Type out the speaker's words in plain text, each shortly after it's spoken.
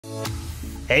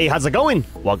Hey, how's it going?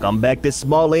 Welcome back to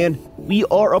Smalland. We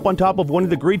are up on top of one of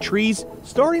the great trees,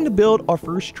 starting to build our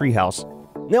first treehouse.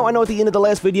 Now, I know at the end of the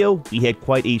last video, we had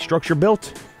quite a structure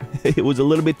built. It was a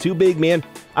little bit too big, man.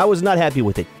 I was not happy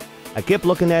with it. I kept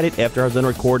looking at it after I was done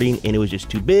recording, and it was just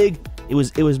too big. It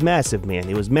was massive, man.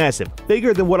 It was massive.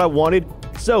 Bigger than what I wanted,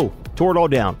 so tore it all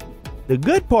down. The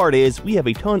good part is we have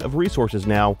a ton of resources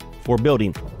now for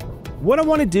building. What I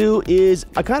want to do is,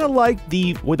 I kind of like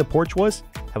where the porch was,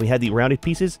 how we had the rounded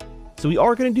pieces, so we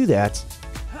are going to do that.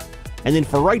 And then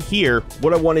for right here,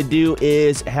 what I want to do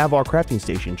is have our crafting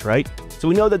stations, right? So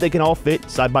we know that they can all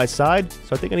fit side by side, so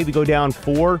I think I need to go down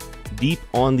 4 deep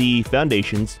on the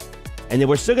foundations. And then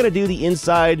we're still going to do the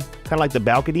inside, kind of like the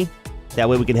balcony. That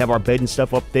way we can have our bed and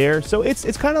stuff up there. So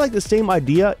it's kind of like the same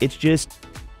idea, it's just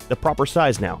the proper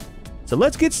size now. So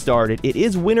let's get started. It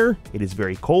is winter, it is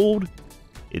very cold.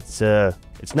 It's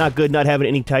not good not having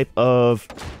any type of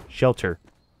shelter.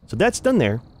 So that's done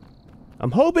there.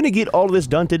 I'm hoping to get all of this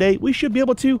done today. We should be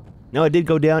able to. Now I did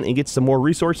go down and get some more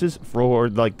resources for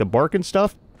like the bark and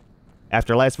stuff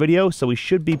after last video, so we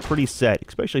should be pretty set,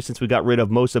 especially since we got rid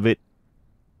of most of it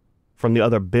from the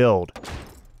other build.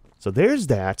 So there's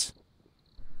that.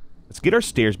 Let's get our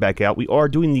stairs back out. We are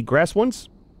doing the grass ones.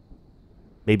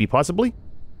 Maybe, possibly.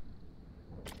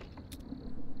 Here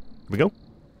we go.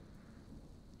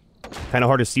 Kind of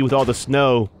hard to see with all the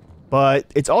snow, but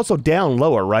it's also down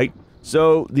lower, right?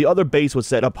 So the other base was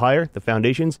set up higher, the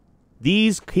foundations.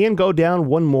 These can go down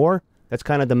one more. That's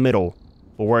kind of the middle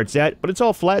for where it's at, but it's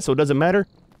all flat, so it doesn't matter.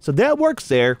 So that works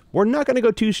there. We're not going to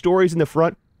go 2 stories in the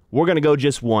front. We're going to go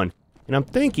just 1. And I'm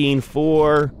thinking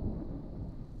for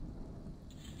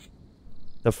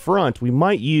the front, we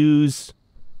might use...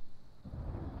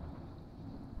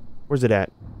 Where's it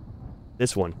at?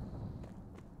 This one.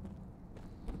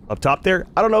 Up top there.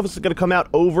 I don't know if it's going to come out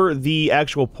over the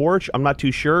actual porch. I'm not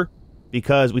too sure,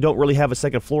 because we don't really have a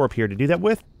second floor up here to do that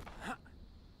with.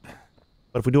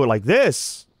 But if we do it like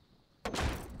this,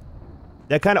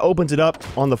 that kind of opens it up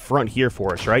on the front here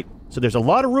for us, right? So there's a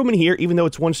lot of room in here, even though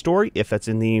it's 1 story, if that's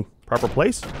in the proper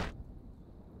place.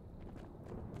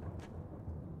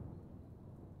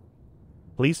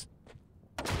 Please.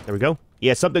 There we go.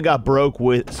 Yeah, something got broke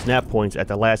with snap points at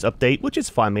the last update, which is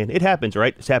fine, man. It happens,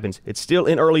 right? It happens. It's still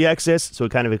in early access, so we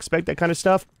kind of expect that kind of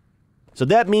stuff. So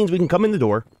that means we can come in the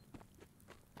door,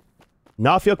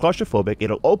 not feel claustrophobic.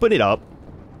 It'll open it up.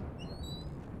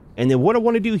 And then what I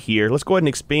want to do here, let's go ahead and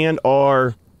expand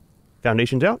our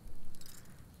foundations out.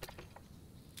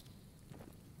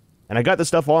 And I got the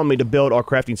stuff on me to build our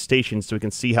crafting stations so we can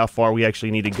see how far we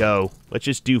actually need to go. Let's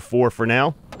just do 4 for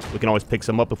now. We can always pick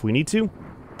some up if we need to.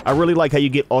 I really like how you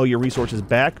get all your resources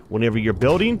back whenever you're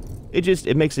building.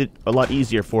 It makes it a lot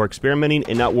easier for experimenting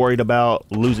and not worried about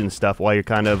losing stuff while you're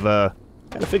kind of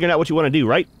figuring out what you want to do,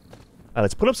 right?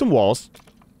 Let's put up some walls.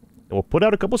 And we'll put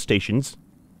out a couple stations.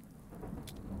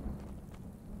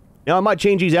 Now, I might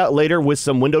change these out later with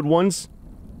some windowed ones.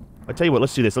 I'll tell you what,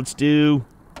 let's do this. Let's do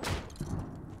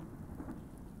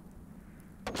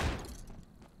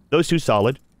those 2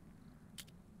 solid.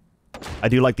 I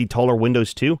do like the taller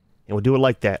windows too. And we'll do it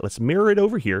like that. Let's mirror it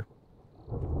over here.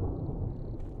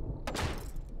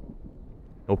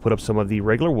 We'll put up some of the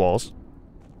regular walls.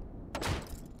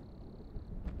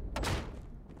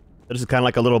 This is kind of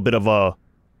like a little bit of a...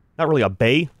 Not really a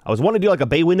bay. I was wanting to do like a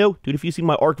bay window. Dude, if you've seen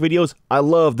my ARC videos, I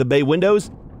love the bay windows.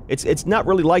 It's not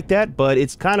really like that, but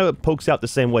it's kind of pokes out the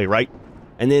same way, right?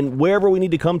 And then wherever we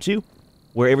need to come to,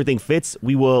 where everything fits,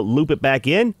 we will loop it back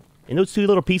in. And those 2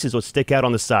 little pieces will stick out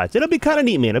on the sides. It'll be kind of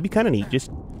neat, man. It'll be kind of neat. Just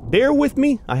bear with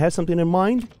me. I have something in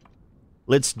mind.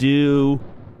 Let's do...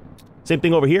 Same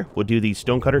thing over here. We'll do the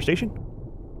stonecutter station.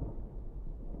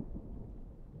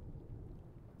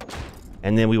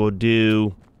 And then we will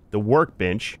do the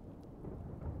workbench.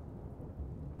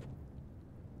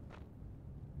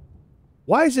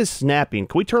 Why is this snapping?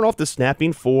 Can we turn off the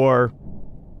snapping for...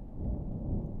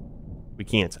 We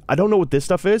can't. I don't know what this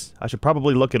stuff is. I should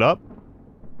probably look it up.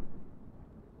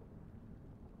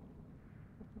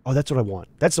 Oh, that's what I want.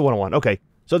 That's the one I want. Okay.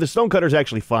 So the stonecutter is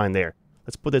actually fine there.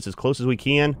 Let's put this as close as we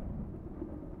can.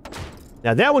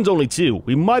 Now, that one's only 2.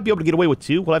 We might be able to get away with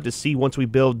 2. We'll have to see once we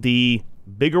build the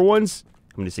bigger ones.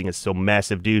 I mean, this thing is so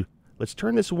massive, dude. Let's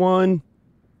turn this one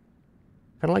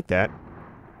kind of like that.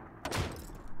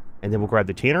 And then we'll grab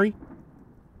the tannery.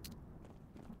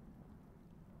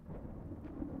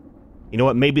 You know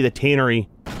what? Maybe the tannery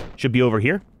should be over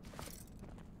here.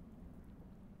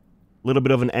 A little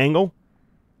bit of an angle.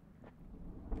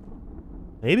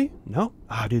 Maybe? No?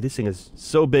 Ah, dude, this thing is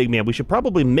so big, man. We should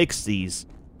probably mix these.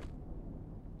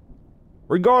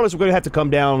 Regardless, we're going to have to come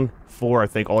down 4, I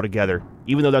think, altogether.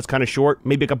 Even though that's kind of short,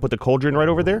 maybe I can put the cauldron right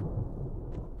over there.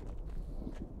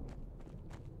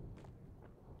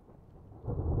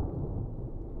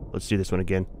 Let's do this one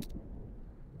again.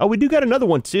 Oh, we do got another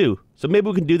one, too. So maybe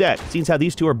we can do that. Seeing how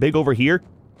these two are big over here,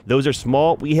 those are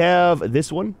small. We have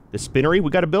this one, the spinnery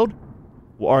we got to build.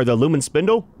 Or the lumen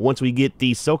spindle, once we get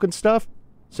the silken stuff.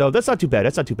 So that's not too bad.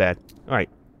 That's not too bad. All right.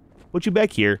 Put you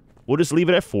back here. We'll just leave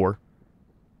it at 4.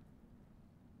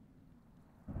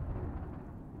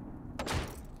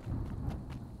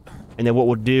 And then what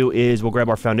we'll do is we'll grab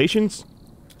our foundations.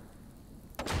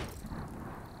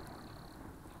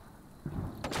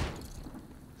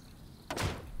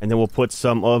 And then we'll put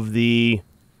some of the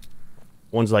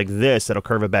ones like this that'll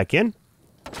curve it back in.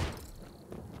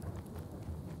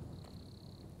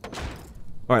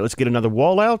 Alright, let's get another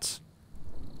wall out.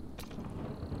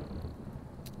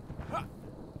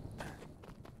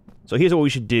 So here's what we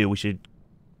should do. We should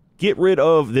get rid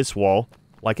of this wall,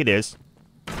 like it is.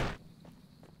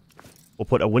 We'll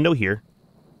put a window here.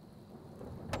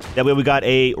 That way we got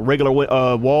a regular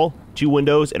wall, 2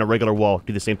 windows, and a regular wall.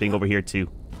 Do the same thing over here, too.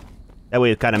 That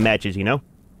way it kind of matches, you know?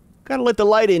 Gotta let the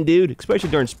light in, dude.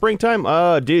 Especially during springtime.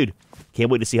 Dude.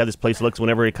 Can't wait to see how this place looks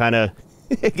whenever it kind of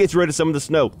gets rid of some of the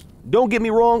snow. Don't get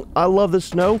me wrong. I love the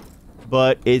snow.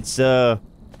 But it's kind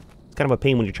of a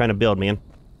pain when you're trying to build, man.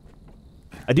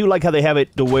 I do like how they have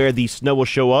it to where the snow will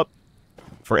show up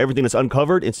for everything that's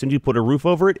uncovered. As soon as you put a roof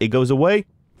over it, it goes away.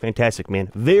 Fantastic,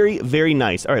 man. Very, very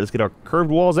nice. All right, let's get our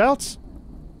curved walls out.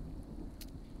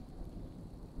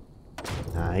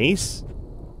 Nice.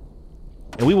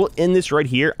 And we will end this right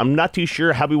here. I'm not too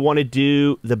sure how we want to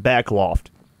do the back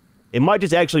loft. It might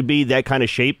just actually be that kind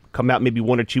of shape. Come out maybe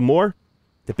 1 or 2 more.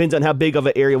 Depends on how big of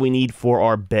an area we need for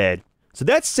our bed. So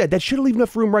that said, that should leave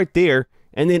enough room right there.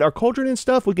 And then our cauldron and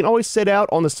stuff, we can always set out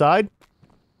on the side.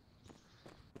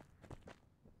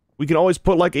 We can always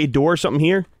put like a door or something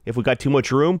here if we got too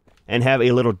much room and have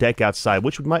a little deck outside,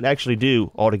 which we might actually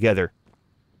do all together.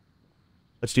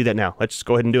 Let's do that now. Let's just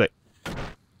go ahead and do it.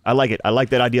 I like it. I like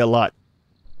that idea a lot.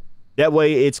 That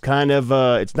way it's kind of,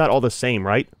 it's not all the same,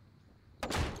 right?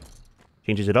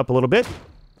 Changes it up a little bit.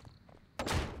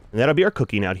 And that'll be our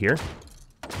cooking out here.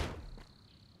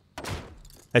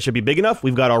 That should be big enough.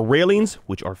 We've got our railings,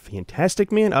 which are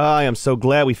fantastic, man. I am so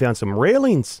glad we found some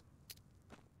railings.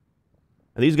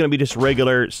 And these are going to be just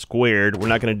regular squared. We're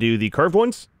not going to do the curved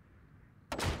ones.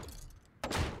 We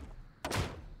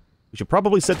should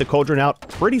probably set the cauldron out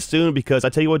pretty soon because I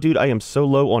tell you what, dude, I am so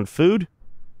low on food.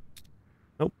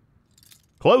 Nope.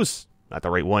 Close. Not the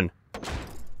right one.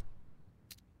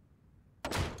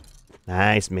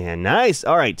 Nice, man. Nice.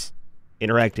 All right.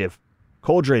 Interactive.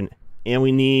 Cauldron. And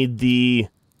we need the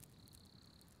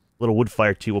little wood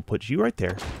fire too. We'll put you right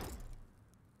there.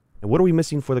 And what are we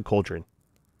missing for the cauldron?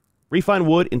 Refined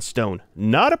wood and stone.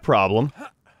 Not a problem.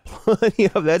 Plenty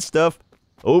of that stuff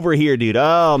over here, dude.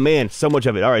 Oh, man. So much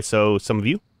of it. All right, so some of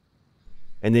you.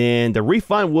 And then the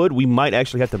refined wood, we might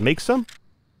actually have to make some.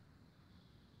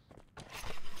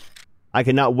 I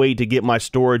cannot wait to get my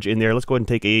storage in there. Let's go ahead and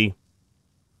take a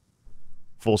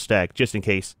full stack, just in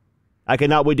case. I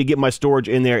cannot wait to get my storage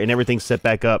in there and everything's set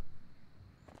back up.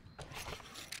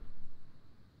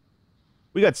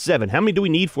 We got 7. How many do we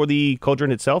need for the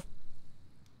cauldron itself?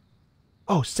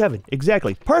 Oh, 7.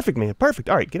 Exactly. Perfect, man. Perfect.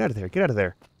 All right, get out of there. Get out of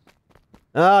there.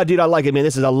 Ah, dude, I like it, man.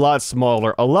 This is a lot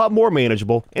smaller, a lot more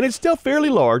manageable, and it's still fairly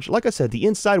large. Like I said, the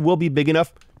inside will be big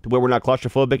enough to where we're not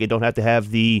claustrophobic and don't have to have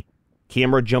the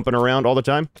camera jumping around all the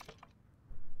time.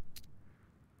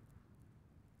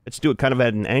 Let's do it kind of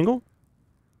at an angle.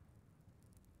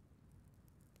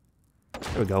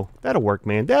 There we go. That'll work,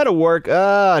 man. That'll work.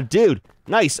 Dude.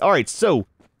 Nice. All right, so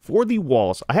for the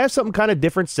walls, I have something kind of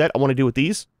different set I want to do with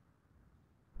these.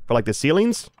 For like the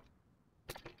ceilings.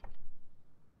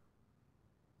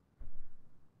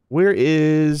 Where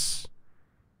is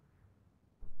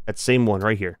that same one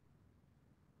right here?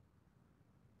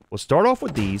 We'll start off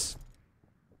with these.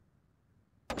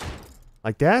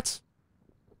 Like that.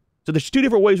 So there's 2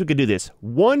 different ways we could do this.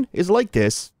 One is like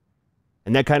this,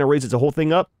 and that kind of raises the whole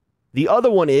thing up. The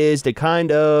other one is to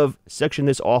kind of section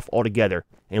this off altogether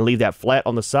and leave that flat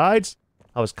on the sides.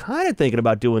 I was kind of thinking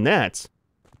about doing that.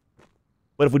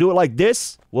 But if we do it like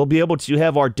this, we'll be able to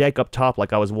have our deck up top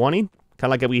like I was wanting.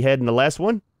 Kind of like we had in the last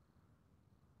one.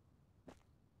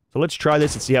 So let's try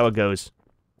this and see how it goes.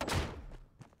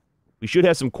 We should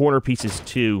have some corner pieces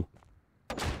too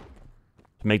to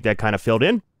make that kind of filled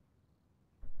in.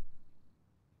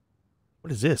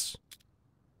 What is this?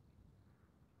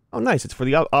 Oh, nice. It's for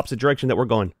the opposite direction that we're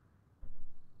going.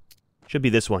 Should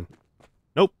be this one.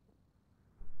 Nope.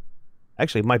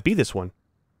 Actually, it might be this one.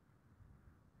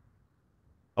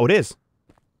 Oh, it is.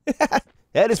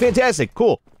 That is fantastic.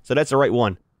 Cool. So that's the right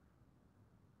one.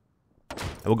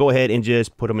 And we'll go ahead and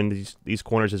just put them in these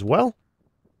corners as well.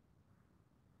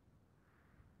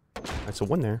 Alright, so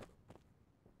one there.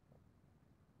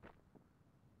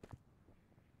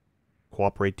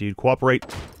 Cooperate, dude. Cooperate.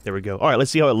 There we go. Alright,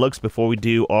 let's see how it looks before we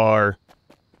do our...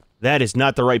 That is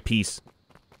not the right piece.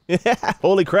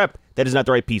 Holy crap. That is not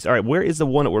the right piece. Alright, where is the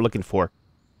one that we're looking for?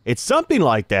 It's something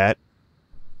like that.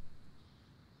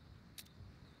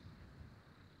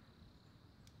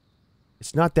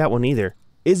 It's not that one either.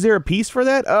 Is there a piece for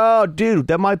that? Oh, dude,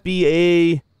 that might be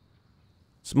a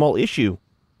small issue.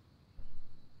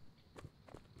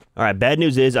 Alright, bad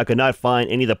news is I could not find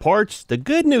any of the parts. The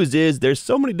good news is there's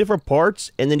so many different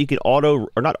parts, and then you can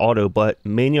but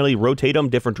manually rotate them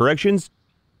different directions.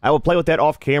 I will play with that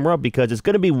off camera because it's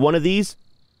going to be one of these,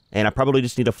 and I probably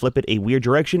just need to flip it a weird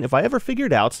direction. If I ever figure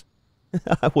it out,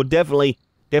 I will definitely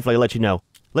let you know.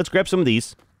 Let's grab some of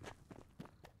these.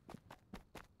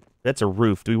 That's a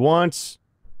roof. Do we want...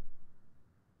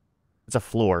 It's a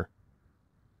floor.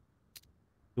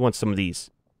 We want some of these.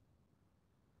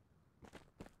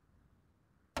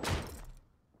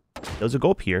 Those will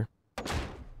go up here.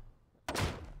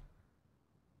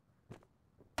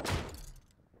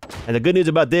 And the good news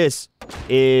about this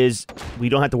is we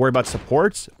don't have to worry about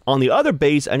supports. On the other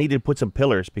base, I needed to put some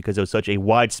pillars because it was such a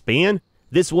wide span.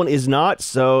 This one is not,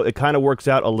 so it kind of works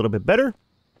out a little bit better.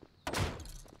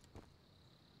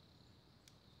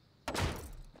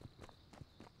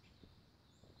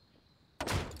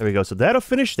 There we go. So that'll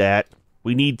finish that.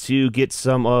 We need to get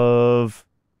some of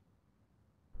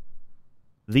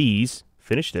these.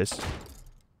 Finish this.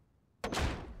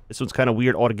 This one's kind of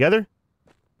weird altogether.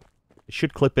 It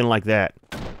should clip in like that.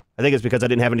 I think it's because I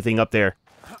didn't have anything up there.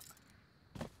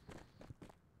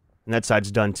 And that side's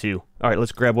done too. Alright,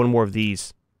 let's grab one more of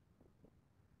these.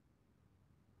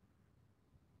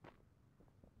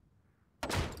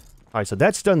 Alright, so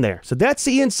that's done there. So that's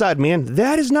the inside, man.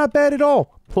 That is not bad at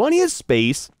all. Plenty of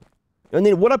space. And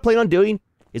then what I plan on doing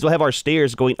is we'll have our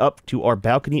stairs going up to our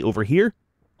balcony over here.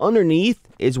 Underneath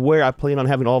is where I plan on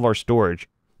having all of our storage.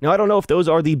 Now, I don't know if those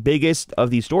are the biggest of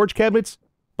these storage cabinets,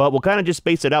 but we'll kind of just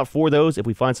space it out for those. If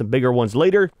we find some bigger ones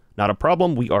later, not a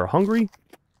problem. We are hungry.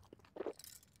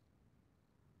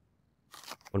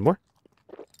 One more.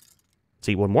 Let's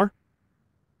see, one more.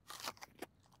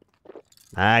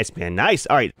 Nice, man. Nice.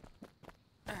 All right.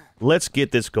 Let's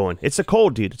get this going. It's a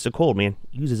cold, dude. It's a cold, man.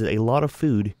 Uses a lot of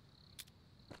food.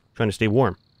 Trying to stay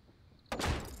warm.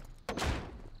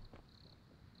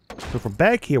 So from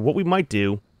back here, what we might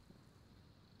do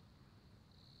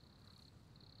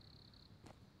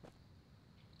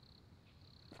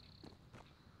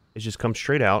is just come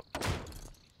straight out.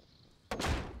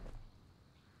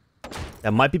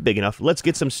 That might be big enough. Let's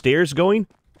get some stairs going.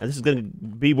 And this is going to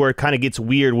be where it kind of gets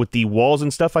weird with the walls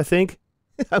and stuff, I think.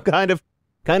 I'm kind of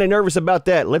nervous about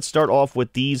that. Let's start off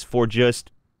with these for just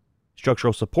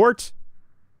structural support.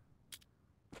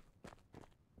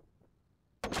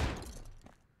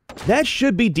 That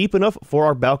should be deep enough for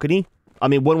our balcony. I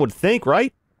mean, one would think,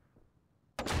 right?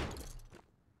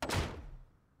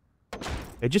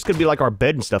 It's just going to be like our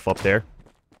bed and stuff up there.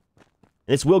 And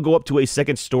this will go up to a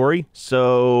second story,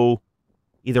 so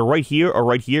either right here or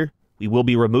right here. We will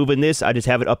be removing this. I just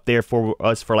have it up there for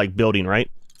us for, like, building, right?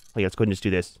 Oh, yeah, let's go ahead and just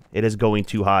do this. It is going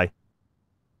too high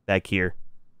back here.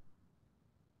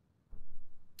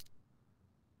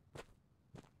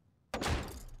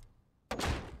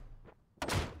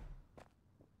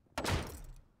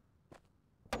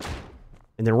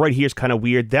 And then right here is kind of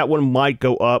weird. That one might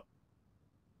go up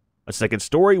a second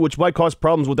story, which might cause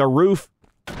problems with our roof.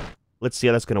 Let's see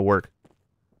how that's going to work.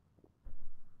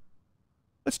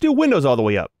 Let's do windows all the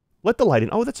way up. Let the light in.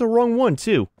 Oh, that's the wrong one,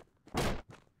 too.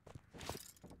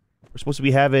 We're supposed to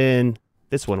be having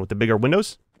this one with the bigger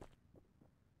windows.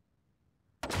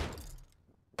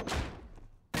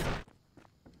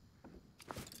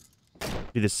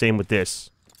 Do the same with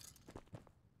this.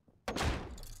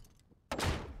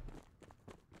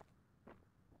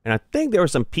 And I think there are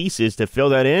some pieces to fill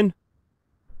that in.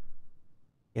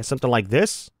 Yeah, something like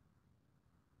this.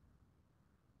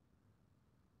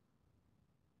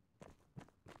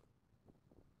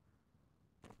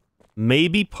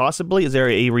 Maybe, possibly. Is there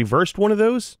a reversed one of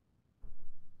those?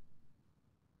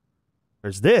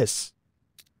 There's this.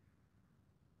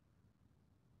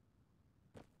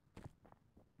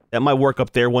 That might work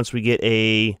up there once we get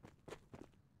a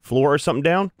floor or something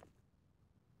down.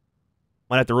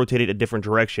 Might have to rotate it a different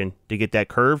direction to get that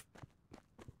curve.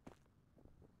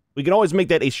 We can always make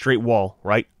that a straight wall,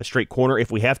 right? A straight corner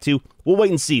if we have to. We'll wait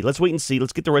and see. Let's wait and see.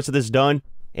 Let's get the rest of this done.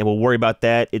 and we'll worry about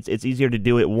that. It's easier to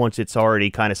do it once it's already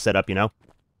kind of set up, you know?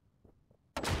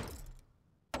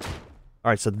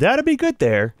 Alright, so that'll be good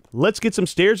there. Let's get some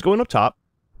stairs going up top.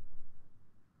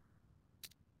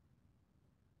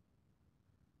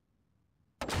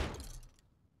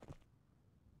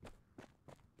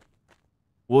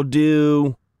 We'll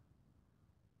do...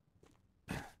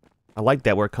 I like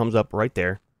that where it comes up right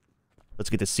there. Let's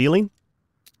get the ceiling.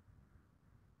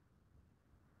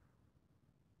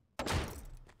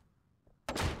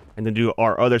 And then do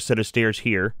our other set of stairs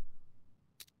here.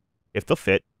 If they'll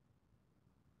fit.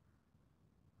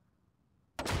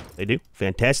 They do.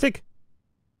 Fantastic.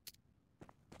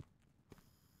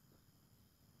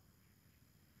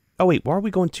 Oh wait, why are we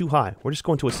going too high? We're just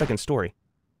going to a second story.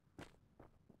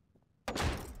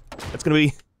 That's gonna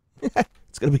be...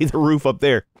 it's gonna be the roof up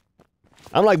there.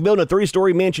 I'm like building a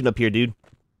 3-story mansion up here, dude.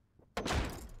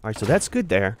 Alright, so that's good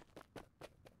there.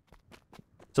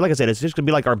 So like I said, it's just gonna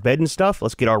be like our bed and stuff.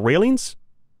 Let's get our railings.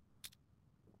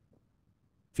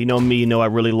 If you know me, you know I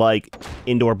really like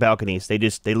indoor balconies. They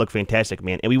look fantastic,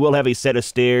 man. And we will have a set of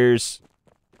stairs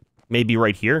maybe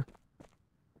right here.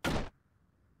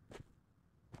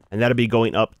 And that'll be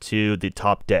going up to the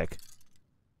top deck.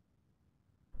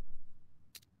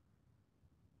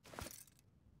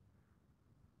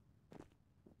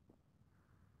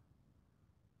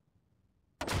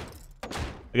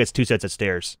 I guess 2 sets of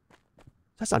stairs.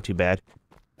 That's not too bad.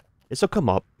 This will come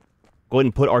up. Go ahead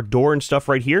and put our door and stuff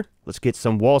right here. Let's get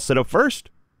some walls set up first.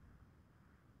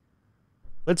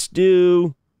 Let's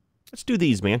do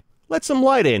these, man. Let some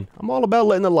light in. I'm all about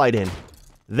letting the light in.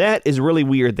 That is really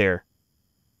weird there.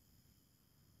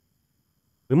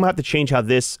 We might have to change how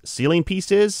this ceiling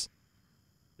piece is.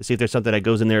 To see if there's something that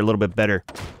goes in there a little bit better.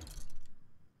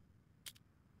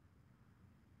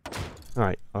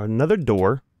 Alright, another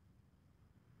door.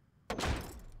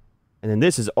 And then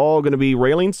this is all going to be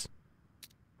railings.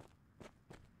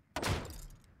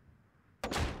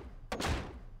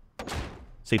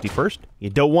 Safety first.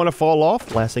 You don't want to fall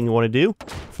off. Last thing you want to do.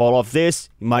 Fall off this.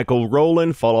 You might go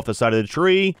rolling. Fall off the side of the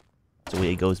tree. That's the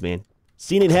way it goes, man.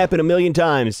 Seen it happen a million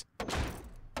times.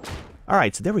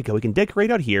 Alright, so there we go. We can decorate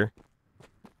out here.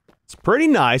 It's pretty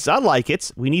nice. I like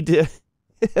it. We need to...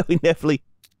 we definitely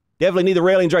need the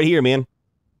railings right here, man.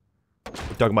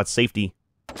 We're talking about safety.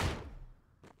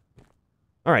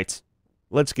 Alright,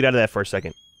 let's get out of that for a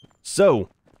second. So,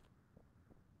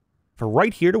 for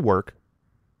right here to work,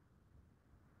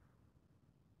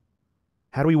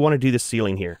 how do we want to do the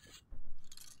ceiling here?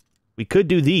 We could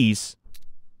do these.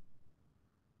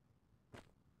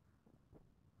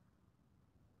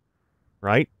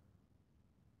 Right?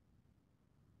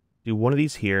 Do one of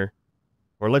these here.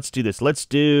 Or let's do this. Let's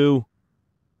do...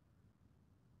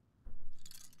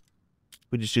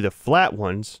 we just do the flat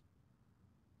ones.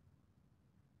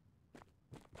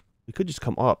 We could just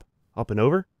come up and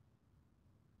over.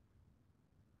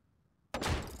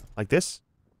 Like this.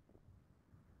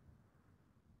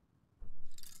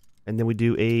 And then we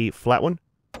do a flat one.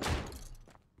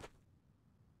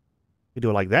 We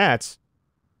do it like that.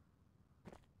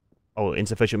 Oh,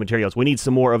 insufficient materials. We need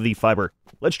some more of the fiber.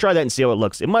 Let's try that and see how it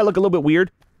looks. It might look a little bit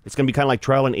weird. It's going to be kind of like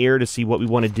trial and error to see what we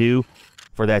want to do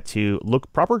for that to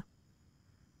look proper.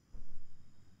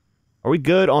 Are we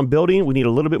good on building? We need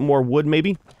a little bit more wood,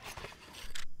 maybe.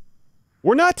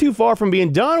 We're not too far from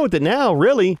being done with it now,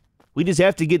 really. We just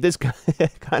have to get this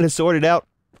kind of sorted out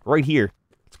right here.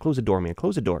 Let's close the door, man.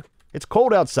 Close the door. It's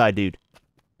cold outside, dude.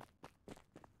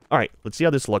 Alright, let's see how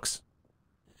this looks.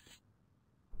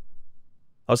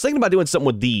 I was thinking about doing something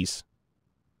with these.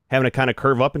 Having it kind of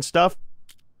curve up and stuff.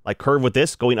 Like curve with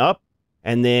this, going up.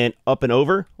 And then up and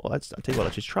over. Well, I'll tell you what,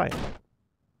 let's just try it.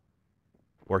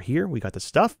 We're here, we got the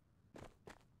stuff.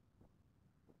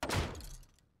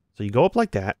 So you go up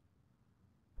like that.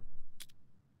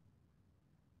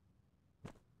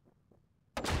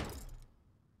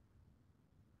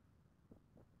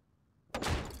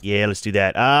 Yeah, let's do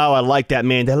that. Oh, I like that,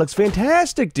 man. That looks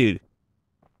fantastic, dude.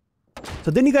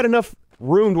 So then you got enough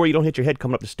room where you don't hit your head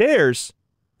coming up the stairs.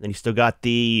 Then you still got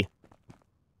the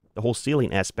whole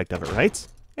ceiling aspect of it, right?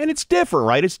 And it's different,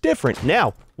 right? It's different.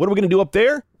 Now, what are we going to do up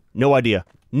there? No idea.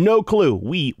 No clue.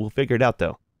 We will figure it out,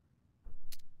 though.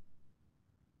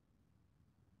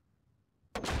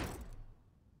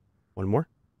 One more.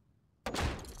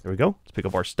 There we go. Let's pick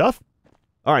up our stuff.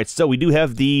 All right, so we do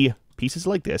have the pieces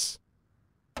like this.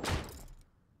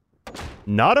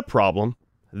 Not a problem.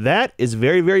 That is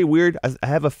very, very weird. I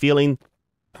have a feeling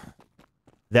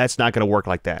that's not going to work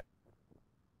like that.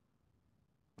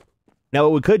 Now,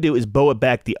 what we could do is bow it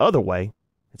back the other way.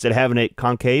 Instead of having it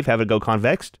concave, have it go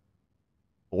convex.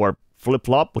 Or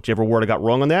flip-flop, whichever word I got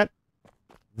wrong on that.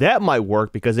 That might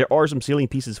work because there are some ceiling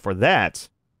pieces for that.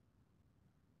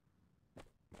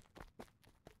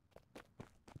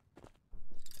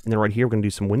 And then right here, we're going to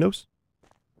do some windows.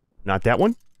 Not that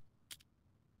one.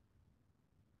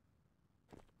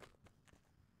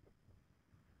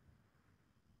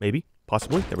 Maybe.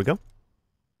 Possibly. There we go.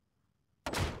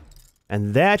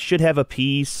 And that should have a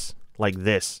piece like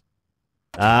this.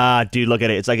 Ah, dude, look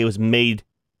at it. It's like it was made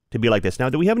to be like this. Now,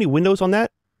 do we have any windows on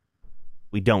that?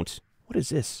 We don't. What is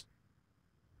this?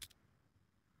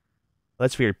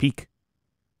 Let's figure peak.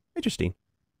 Interesting.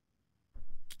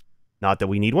 Not that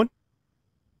we need one.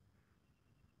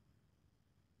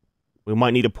 We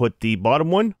might need to put the bottom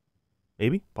one.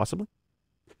 Maybe. Possibly.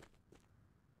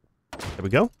 There we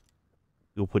go.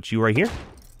 We'll put you right here.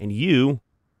 And you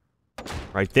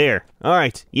right there.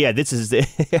 Alright. Yeah, this is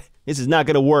this is not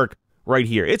going to work right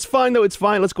here. It's fine, though. It's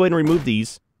fine. Let's go ahead and remove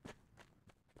these.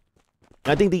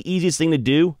 I think the easiest thing to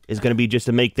do is going to be just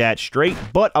to make that straight.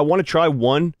 But I want to try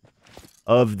one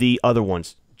of the other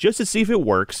ones. Just to see if it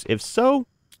works. If so,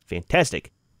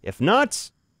 fantastic. If not,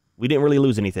 we didn't really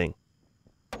lose anything.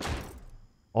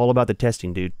 All about the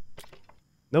testing, dude.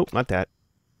 Nope, not that.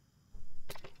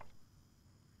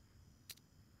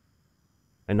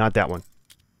 And not that one.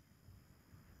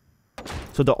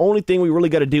 So the only thing we really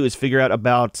got to do is figure out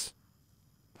about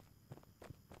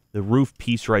the roof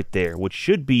piece right there, which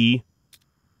should be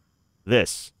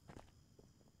this.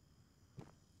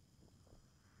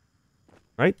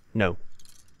 Right? No.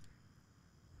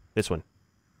 This one.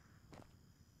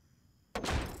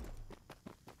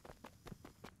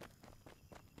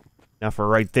 Now for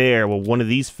right there, will one of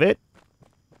these fit?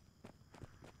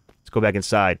 Let's go back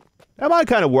inside. That might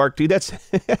kind of work, dude. That's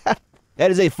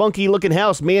that is a funky looking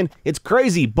house, man. It's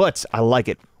crazy, but I like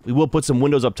it. We will put some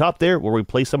windows up top there where we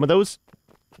place some of those.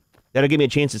 That'll give me a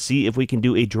chance to see if we can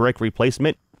do a direct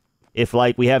replacement. If,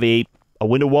 like, we have a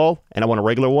window wall and I want a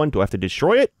regular one, do I have to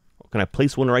destroy it? Or can I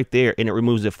place one right there and it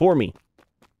removes it for me?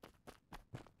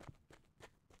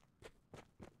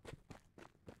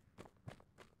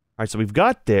 Alright, so we've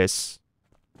got this.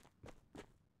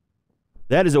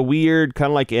 That is a weird,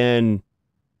 kind of like an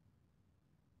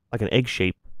egg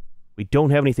shape. We don't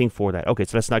have anything for that. Okay,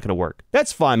 so that's not going to work.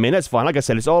 That's fine, man. That's fine. Like I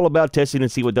said, it's all about testing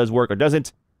and see what does work or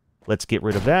doesn't. Let's get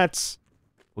rid of that.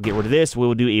 We'll get rid of this.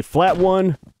 We'll do a flat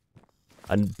one.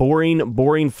 A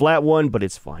boring flat one, but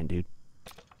it's fine, dude.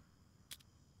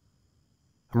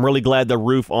 I'm really glad the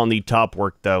roof on the top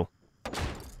worked, though.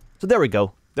 So there we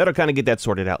go. That'll kind of get that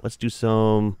sorted out. Let's do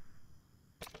some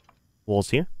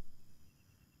walls here.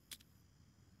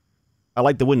 I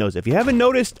like the windows. If you haven't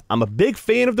noticed, I'm a big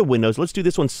fan of the windows. Let's do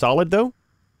this one solid, though.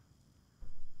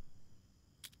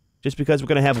 Just because we're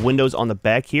going to have windows on the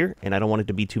back here, and I don't want it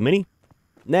to be too many.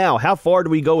 Now, how far do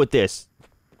we go with this?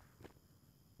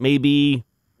 Maybe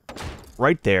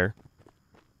right there.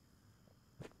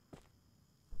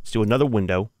 Let's do another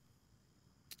window.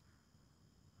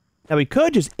 Now, we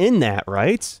could just end that,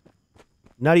 right?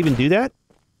 Not even do that?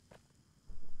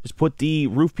 Just put the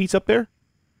roof piece up there?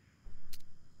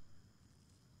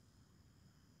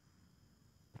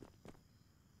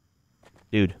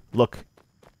 Dude, look.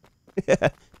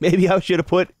 Maybe I should have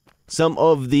put some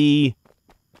of the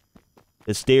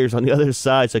stairs on the other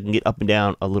side so I can get up and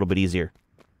down a little bit easier.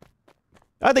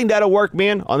 I think that'll work,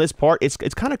 man, on this part. It's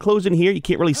kind of closed in here. You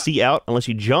can't really see out unless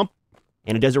you jump,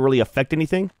 and it doesn't really affect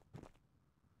anything.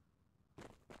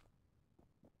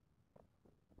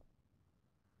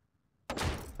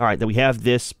 Alright, then we have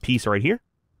this piece right here.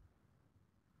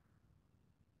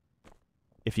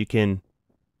 If you can...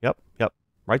 Yep.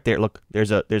 Right there. Look,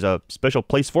 there's a special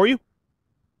place for you.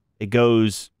 It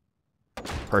goes...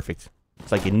 Perfect.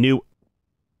 It's like you knew...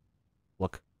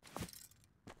 Look.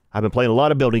 I've been playing a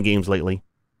lot of building games lately.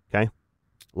 Okay?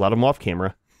 A lot of them off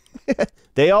camera.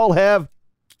 They all have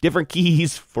different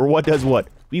keys for what does what.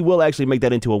 We will actually make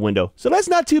that into a window. So that's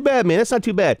not too bad, man. That's not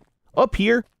too bad. Up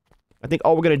here, I think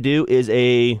all we're going to do is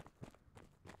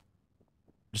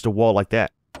just a wall like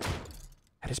that.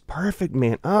 That is perfect,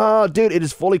 man. Oh, dude, it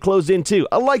is fully closed in, too.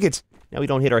 I like it. Now we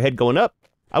don't hit our head going up.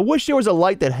 I wish there was a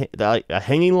light, a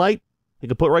hanging light we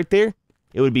could put right there.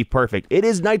 It would be perfect. It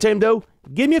is nighttime, though.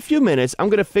 Give me a few minutes. I'm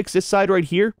going to fix this side right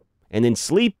here and then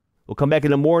sleep. We'll come back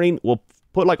in the morning. We'll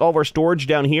put, like, all of our storage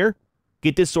down here.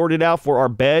 Get this sorted out for our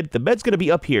bed. The bed's going to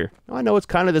be up here. I know it's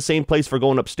kind of the same place for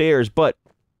going upstairs, but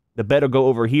the bed will go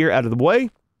over here out of the way.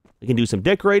 We can do some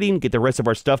decorating, get the rest of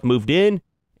our stuff moved in,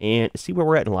 and see where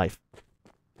we're at in life.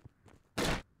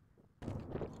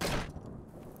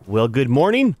 Well, good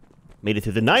morning. Made it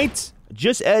through the night.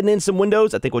 Just adding in some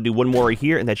windows. I think we'll do one more right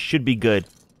here, and that should be good.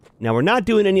 Now, we're not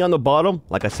doing any on the bottom.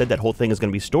 Like I said, that whole thing is going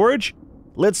to be storage.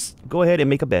 Let's go ahead and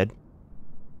make a bed.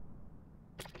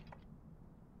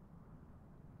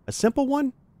 A simple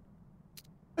one?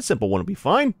 A simple one will be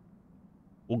fine.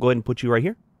 We'll go ahead and put you right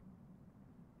here.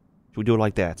 Should we do it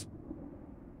like that?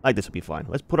 Like this would be fine.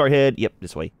 Let's put our head, yep,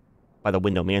 this way. By the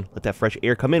window, man. Let that fresh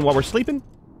air come in while we're sleeping.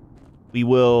 We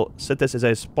will set this as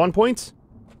a spawn point.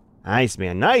 Nice,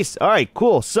 man. Nice. All right,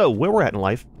 cool. So, where we're at in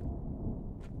life.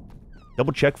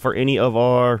 Double check for any of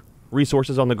our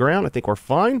resources on the ground. I think we're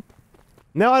fine.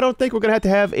 Now, I don't think we're going to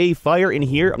have a fire in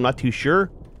here. I'm not too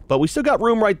sure. But we still got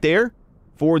room right there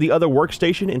for the other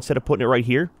workstation instead of putting it right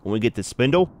here when we get the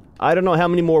spindle. I don't know how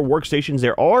many more workstations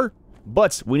there are,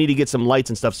 but we need to get some lights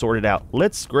and stuff sorted out.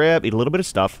 Let's grab a little bit of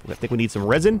stuff. I think we need some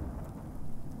resin.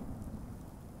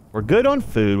 We're good on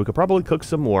food. We could probably cook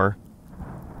some more.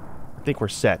 I think we're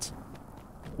set.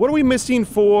 What are we missing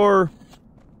for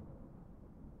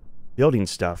building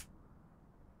stuff?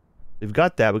 We've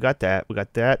got that. We got that. We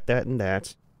got that, that, and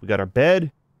that. We got our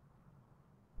bed.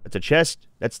 That's a chest.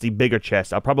 That's the bigger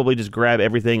chest. I'll probably just grab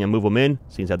everything and move them in,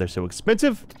 seeing how they're so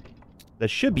expensive. That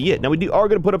should be it. Now, we are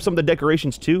going to put up some of the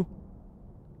decorations, too.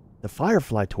 The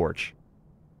firefly torch.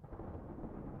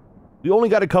 We only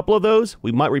got a couple of those.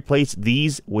 We might replace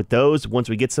these with those once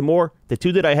we get some more. The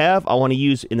two that I have, I want to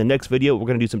use in the next video. We're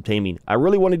going to do some taming. I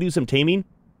really want to do some taming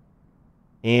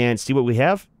and see what we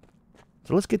have.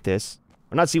 So let's get this.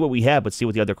 Or not see what we have, but see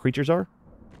what the other creatures are.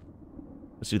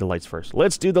 Let's do the lights first.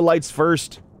 Let's do the lights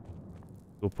first.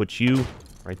 We'll put you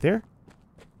right there.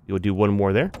 You'll do one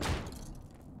more there.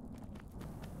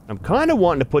 I'm kind of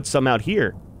wanting to put some out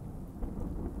here.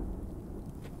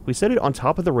 We set it on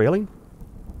top of the railing.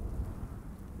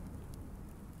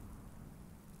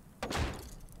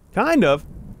 Kind of.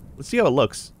 Let's see how it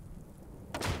looks.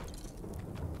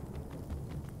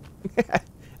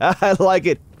 I like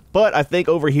it. But I think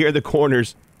over here, the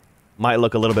corners might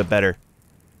look a little bit better.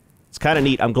 It's kind of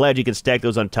neat. I'm glad you can stack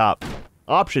those on top.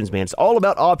 Options, man. It's all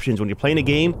about options when you're playing a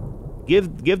game.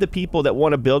 Give the people that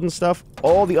want to build and stuff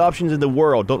all the options in the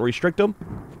world. Don't restrict them.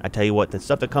 I tell you what, the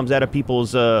stuff that comes out of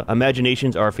people's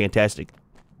imaginations are fantastic.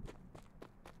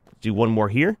 Let's do one more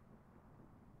here.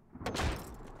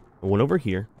 One over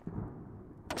here.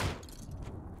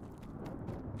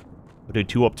 We'll do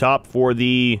two up top for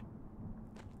the...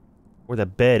 where the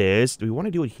bed is. Do we want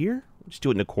to do it here? We'll just do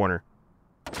it in the corner.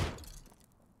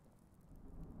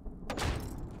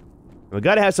 We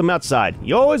gotta have some outside.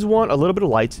 You always want a little bit of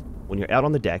light when you're out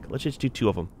on the deck. Let's just do two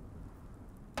of them.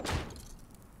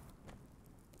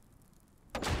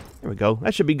 There we go.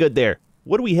 That should be good there.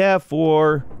 What do we have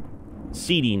for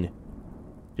seating?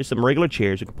 Just some regular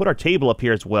chairs. We can put our table up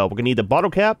here as well. We're gonna need the bottle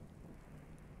cap.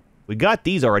 We got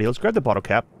these already. Let's grab the bottle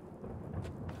cap.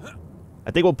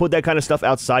 I think we'll put that kind of stuff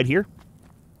outside here.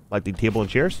 Like the table and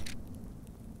chairs.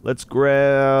 Let's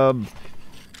grab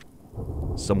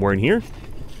somewhere in here.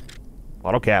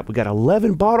 Bottle cap. We got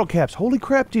 11 bottle caps. Holy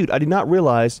crap, dude. I did not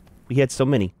realize we had so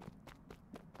many.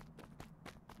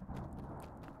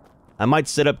 I might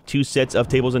set up 2 sets of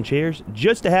tables and chairs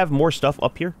just to have more stuff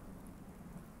up here.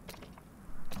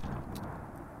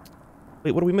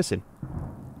 Wait, what are we missing?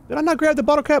 Did I not grab the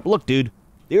bottle cap? Look, dude.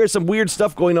 There's some weird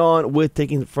stuff going on with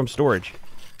taking it from storage.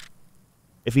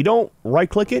 If you don't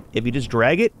right-click it, if you just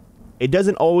drag it, it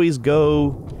doesn't always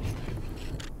go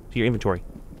to your inventory.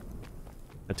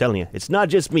 I'm telling you, it's not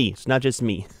just me. It's not just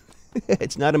me.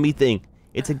 It's not a me thing.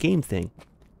 It's a game thing.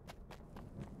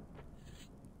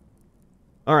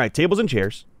 Alright, tables and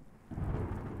chairs.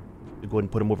 Go ahead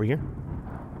and put them over here.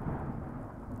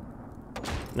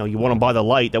 No, you want them by the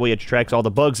light. That way it attracts all the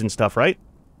bugs and stuff, right?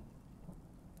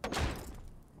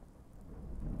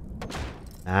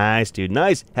 Nice, dude.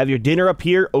 Nice. Have your dinner up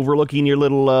here overlooking your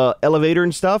little elevator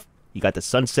and stuff. You got the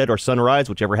sunset or sunrise,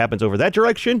 whichever happens over that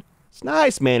direction. It's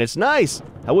nice, man. It's nice.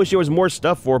 I wish there was more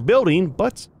stuff for building,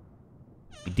 but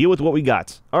we deal with what we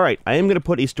got. All right, I am going to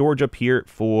put a storage up here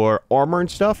for armor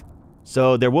and stuff,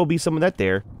 so there will be some of that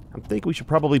there. I think we should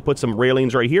probably put some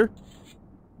railings right here.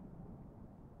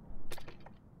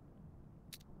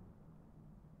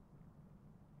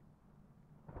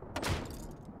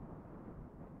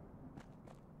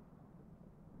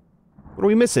 What are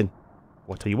we missing?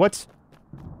 Well, I'll tell you what.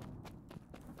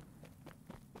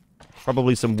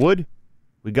 Probably some wood.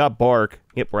 We got bark.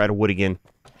 Yep, we're out of wood again.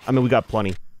 I mean, we got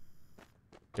plenty.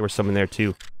 There was some in there,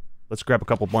 too. Let's grab a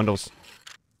couple bundles.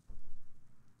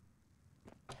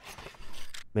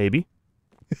 Maybe.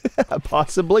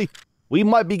 Possibly. We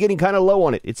might be getting kind of low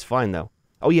on it. It's fine, though.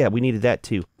 Oh, yeah, we needed that,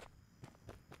 too.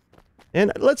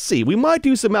 And let's see. We might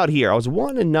do some out here. I was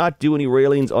wanting to not do any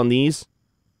railings on these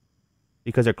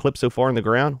because they're clipped so far in the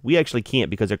ground. We actually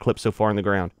can't because they're clipped so far in the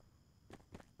ground.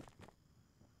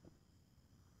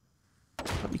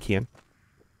 But we can.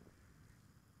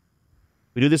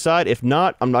 We do this side. If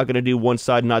not, I'm not going to do one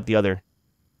side, not the other.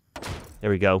 There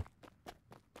we go.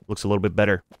 Looks a little bit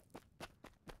better.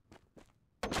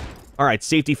 Alright,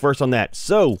 safety first on that.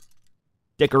 So,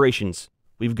 decorations.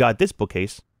 We've got this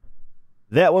bookcase.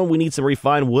 That one, we need some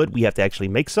refined wood. We have to actually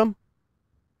make some.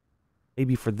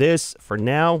 Maybe for this, for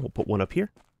now, we'll put one up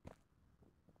here.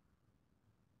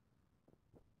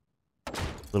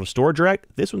 Little storage rack.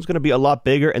 This one's going to be a lot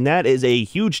bigger, and that is a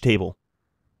huge table.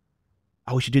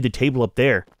 Oh, we should do the table up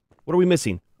there. What are we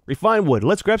missing? Refined wood.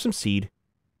 Let's grab some seed.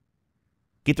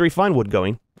 Get the refined wood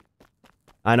going.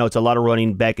 I know it's a lot of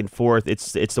running back and forth.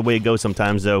 It's the way it goes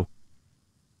sometimes, though.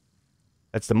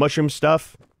 That's the mushroom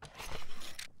stuff.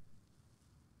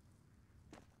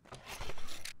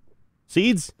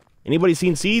 Seeds? Anybody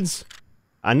seen seeds?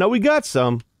 I know we got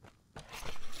some.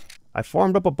 I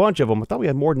farmed up a bunch of them. I thought we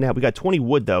had more than that. We got 20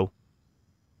 wood, though.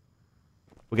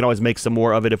 We can always make some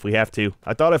more of it if we have to.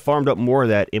 I thought I farmed up more of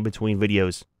that in between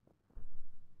videos.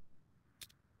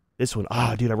 This one.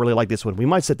 Ah, dude, I really like this one. We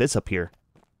might set this up here.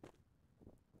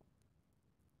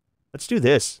 Let's do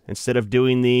this. Instead of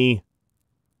doing the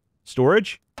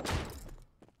storage.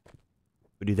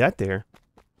 We do that there.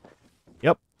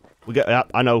 Yep. We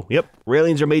got, I know. Yep.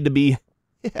 Railings are made to be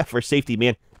for safety,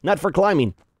 man. Not for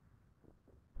climbing.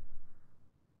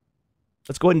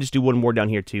 Let's go ahead and just do one more down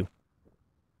here, too.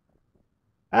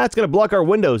 Ah, it's going to block our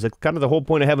windows. That's kind of the whole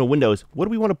point of having windows. What do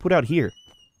we want to put out here?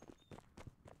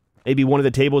 Maybe one of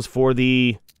the tables for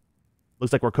the...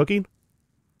 Looks like we're cooking.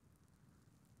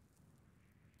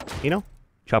 You know?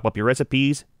 Chop up your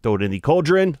recipes. Throw it in the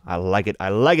cauldron. I like it. I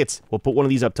like it. We'll put one of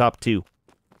these up top, too.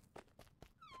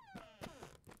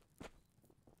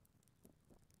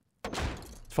 It's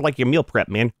for like your meal prep,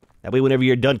 man. That way, whenever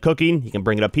you're done cooking, you can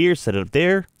bring it up here, set it up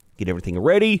there. Get everything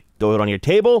ready, throw it on your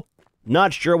table.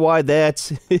 Not sure why that's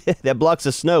that blocks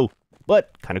the snow,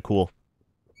 but kind of cool.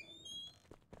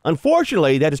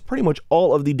 Unfortunately, that is pretty much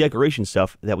all of the decoration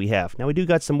stuff that we have. Now we do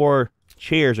got some more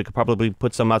chairs. We could probably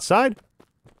put some outside.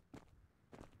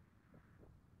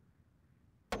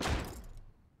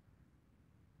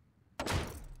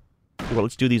 Well,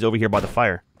 let's do these over here by the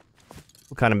fire.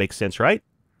 Will kind of make sense, right?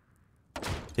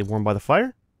 Stay warm by the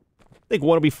fire. I think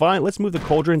one will be fine. Let's move the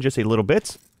cauldron just a little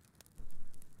bit.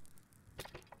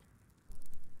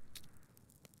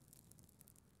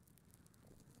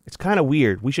 It's kind of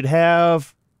weird. We should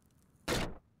have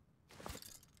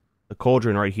the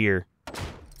cauldron right here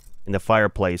in the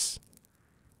fireplace.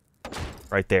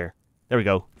 Right there. There we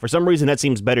go. For some reason, that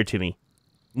seems better to me.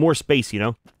 More space, you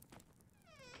know?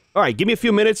 Alright, give me a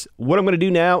few minutes. What I'm going to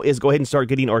do now is go ahead and start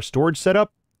getting our storage set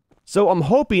up. So I'm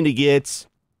hoping to get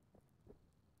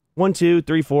 1, 2,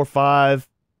 3, 4, 5.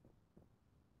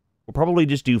 We'll probably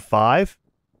just do 5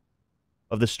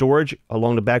 of the storage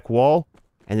along the back wall.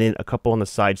 And then a couple on the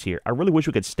sides here. I really wish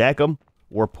we could stack them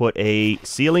or put a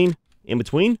ceiling in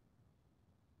between.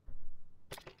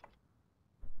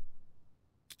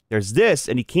 There's this,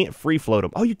 and you can't free float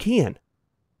them. Oh, you can.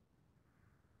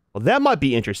 Well, that might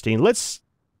be interesting. Let's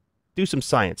do some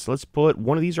science. Let's put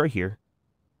one of these right here.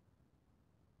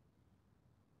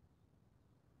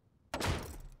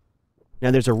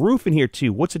 Now, there's a roof in here,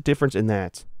 too. What's the difference in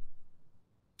that?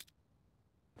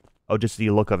 Oh, just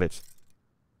the look of it.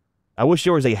 I wish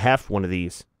there was a half one of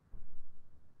these.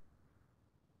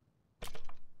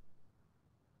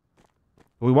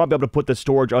 We won't be able to put the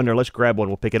storage under. Let's grab one.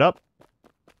 We'll pick it up.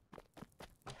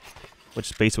 Which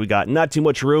space we got? Not too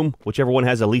much room. Whichever one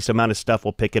has the least amount of stuff,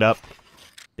 we'll pick it up.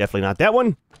 Definitely not that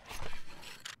one.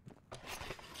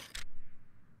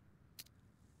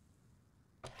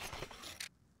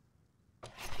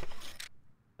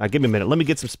 Alright, give me a minute. Let me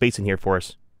get some space in here for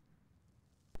us.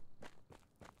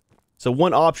 So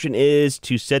one option is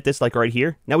to set this like right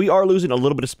here. Now we are losing a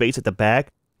little bit of space at the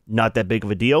back. Not that big of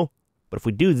a deal. But if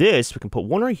we do this, we can put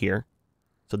one right here.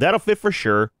 So that'll fit for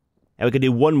sure. And we can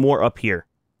do one more up here.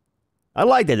 I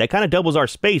like that. That kind of doubles our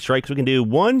space, right? Because we can do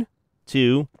 1,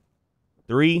 2,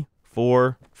 3,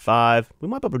 4, 5. We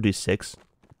might be able to do 6.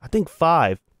 I think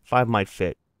 5. 5 might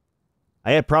fit.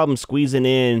 I had problems squeezing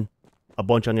in a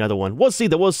bunch on the other one. We'll see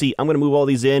though. We'll see. I'm going to move all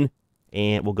these in.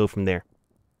 And we'll go from there.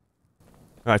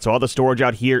 Alright, so all the storage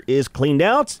out here is cleaned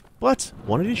out, but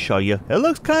wanted to show you. It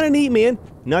looks kind of neat, man.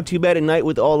 Not too bad at night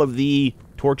with all of the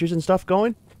torches and stuff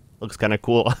going. Looks kind of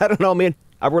cool. I don't know, man.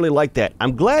 I really like that.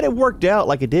 I'm glad it worked out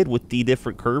like it did with the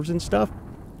different curves and stuff.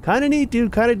 Kind of neat,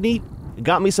 dude. Kind of neat. It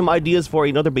got me some ideas for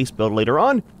another base build later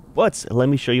on, but let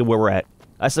me show you where we're at.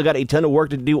 I still got a ton of work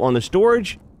to do on the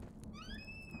storage.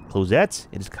 Close that.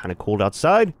 It is kind of cold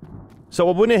outside. So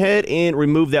I went ahead and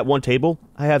removed that one table.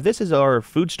 I have this as our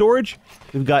food storage.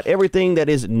 We've got everything that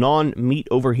is non-meat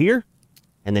over here.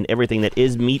 And then everything that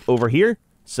is meat over here.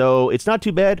 So it's not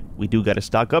too bad. We do got to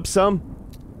stock up some.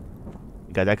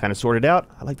 We got that kind of sorted out.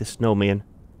 I like the snow, man.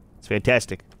 It's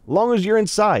fantastic. Long as you're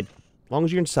inside. Long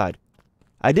as you're inside.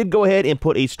 I did go ahead and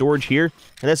put a storage here,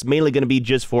 and that's mainly going to be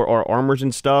just for our armors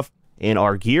and stuff and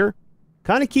our gear.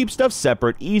 Kind of keep stuff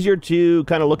separate. Easier to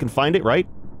kind of look and find it, right?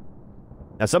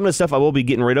 Now, some of the stuff I will be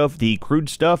getting rid of, the crude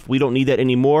stuff, we don't need that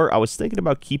anymore. I was thinking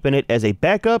about keeping it as a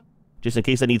backup, just in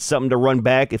case I need something to run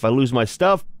back if I lose my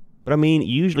stuff. But I mean,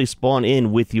 you usually spawn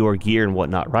in with your gear and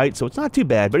whatnot, right? So it's not too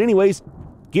bad. But anyways,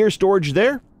 gear storage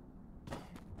there.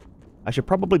 I should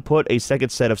probably put a second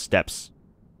set of steps.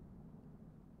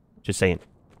 Just saying.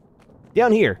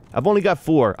 Down here, I've only got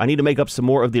 4. I need to make up some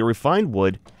more of the refined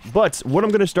wood. But what I'm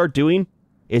going to start doing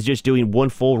is just doing 1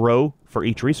 full row for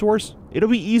each resource. It'll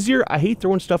be easier. I hate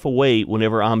throwing stuff away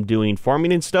whenever I'm doing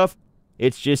farming and stuff.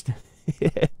 It's just,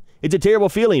 it's a terrible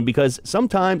feeling because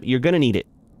sometime you're going to need it.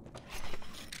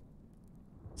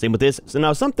 Same with this. So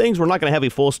now some things we're not going to have a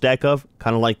full stack of,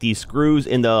 kind of like these screws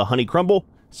in the honey crumble.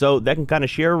 So that can kind of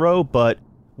share a row, but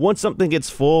once something gets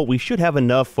full, we should have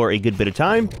enough for a good bit of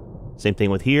time. Same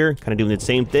thing with here, kind of doing the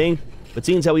same thing. But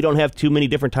seeing as how we don't have too many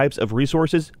different types of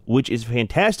resources, which is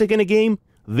fantastic in a game,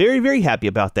 very, very happy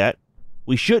about that.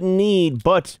 We shouldn't need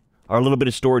but our little bit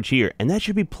of storage here, and that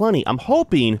should be plenty. I'm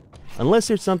hoping, unless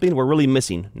there's something we're really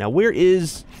missing. Now, where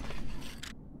is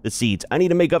the seeds? I need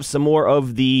to make up some more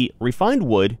of the refined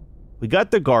wood. We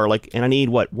got the garlic, and I need,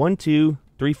 what, 1, 2,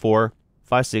 3, 4,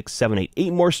 5, 6, 7, 8.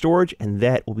 8 more storage, and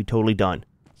that will be totally done.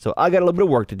 So I got a little bit of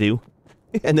work to do,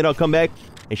 and then I'll come back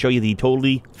and show you the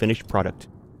totally finished product.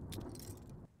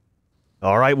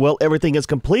 Alright, well, everything is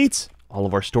complete. All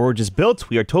of our storage is built.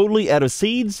 We are totally out of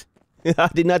seeds. I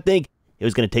did not think it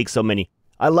was going to take so many.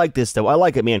 I like this, though. I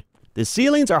like it, man. The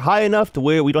ceilings are high enough to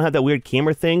where we don't have that weird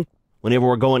camera thing whenever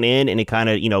we're going in and it kind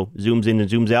of, you know, zooms in and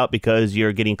zooms out because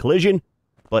you're getting collision.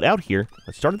 But out here,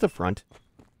 let's start at the front.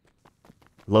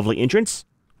 Lovely entrance.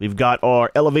 We've got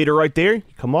our elevator right there. You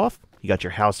come off. You got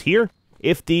your house here.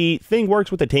 If the thing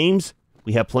works with the tames,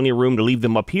 we have plenty of room to leave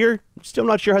them up here. Still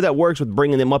not sure how that works with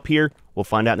bringing them up here. We'll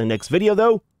find out in the next video,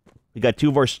 though. We got 2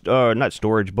 of our, not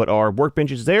storage, but our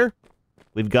workbenches there.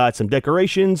 We've got some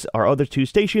decorations, our other 2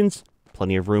 stations.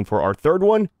 Plenty of room for our 3rd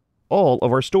one. All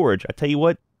of our storage. I tell you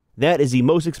what, that is the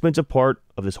most expensive part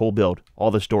of this whole build. All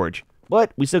the storage.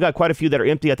 But we still got quite a few that are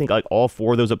empty. I think like all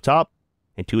 4 of those up top.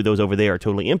 And 2 of those over there are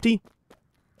totally empty.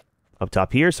 Up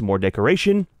top here, some more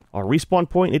decoration. Our respawn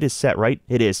point, it is set, right?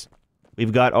 It is.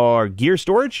 We've got our gear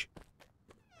storage.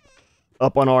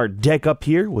 Up on our deck up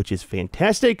here, which is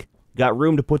fantastic. Got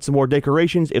room to put some more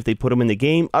decorations if they put them in the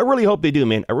game. I really hope they do,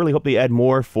 man. I really hope they add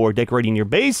more for decorating your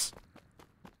base.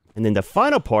 And then the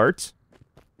final part.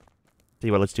 Tell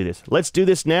you what, let's do this. Let's do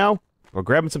this now. We're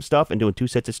grabbing some stuff and doing 2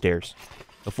 sets of stairs.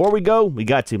 Before we go, we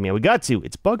got to, man. We got to.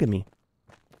 It's bugging me.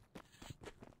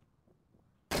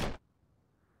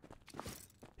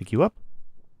 Pick you up.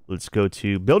 Let's go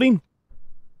to building.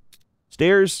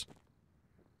 Stairs.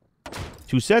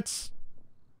 2 sets.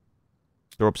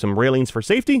 Throw up some railings for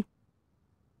safety.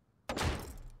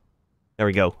 There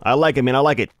we go. I like it, man. I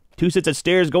like it. 2 sets of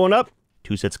stairs going up.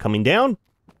 2 sets coming down.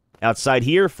 Outside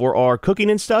here for our cooking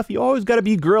and stuff. You always got to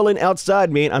be grilling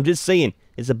outside, man. I'm just saying.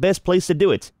 It's the best place to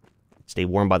do it. Stay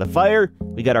warm by the fire.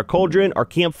 We got our cauldron, our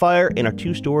campfire, and our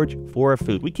 2 storage for our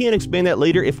food. We can expand that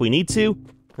later if we need to.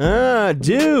 Ah,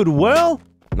 dude. Well,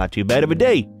 not too bad of a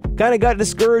day. Kind of got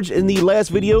discouraged in the last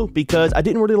video because I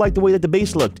didn't really like the way that the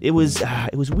base looked. It was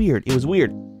weird. It was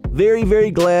weird. Very,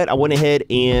 very glad I went ahead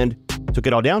and took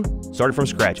it all down, started from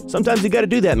scratch. Sometimes you got to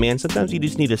do that, man. Sometimes you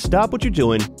just need to stop what you're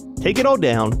doing, take it all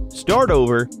down, start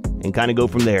over, and kind of go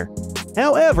from there.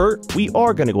 However, we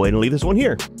are going to go ahead and leave this one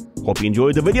here. Hope you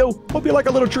enjoyed the video. Hope you like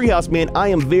our little treehouse, man. I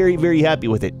am very, very happy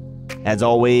with it. As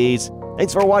always,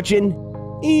 thanks for watching,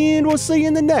 and we'll see you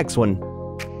in the next one.